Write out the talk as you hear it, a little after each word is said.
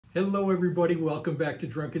Hello everybody, welcome back to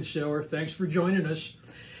Drunken Sour. Thanks for joining us.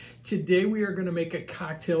 Today we are going to make a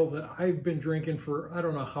cocktail that I've been drinking for I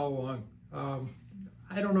don't know how long.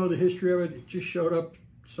 I don't know the history of it. It just showed up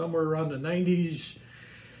somewhere around the 90s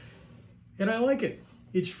and I like it.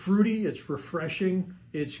 It's fruity, it's refreshing,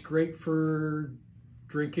 it's great for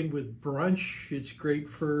drinking with brunch, it's great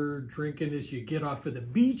for drinking as you get off of the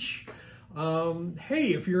beach.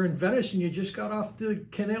 Hey, if you're in Venice and you just got off the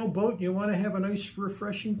canal boat and you want to have a nice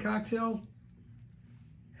refreshing cocktail,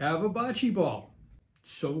 have a bocce ball.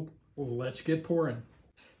 So let's get pouring.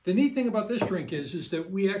 The neat thing about this drink is that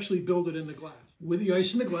we actually build it in the glass. With the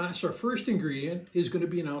ice in the glass, our first ingredient is going to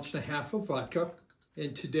be 1.5 ounces of vodka.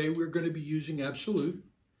 And today we're going to be using Absolute.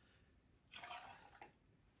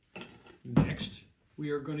 Next,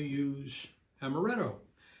 we are going to use Amaretto.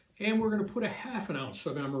 And we're going to put 1/2 ounce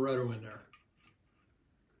of Amaretto in there.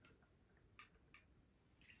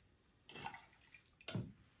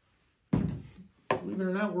 Believe it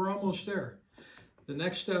or not, we're almost there. The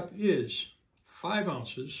next step is 5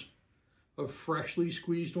 ounces of freshly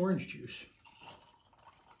squeezed orange juice.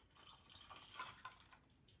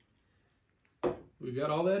 We've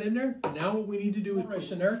got all that in there. Now what we need to do is put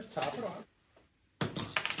this in there to top it off.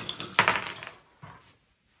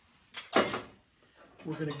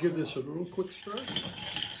 We're going to give this a little quick stir.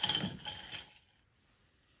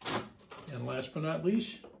 And last but not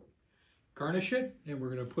least, garnish it. And we're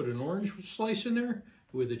going to put an orange slice in there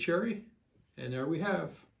with a cherry. And there we have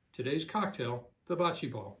today's cocktail, the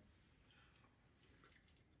bocce ball.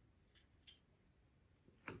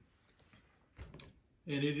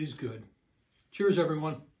 And it is good. Cheers,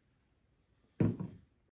 everyone.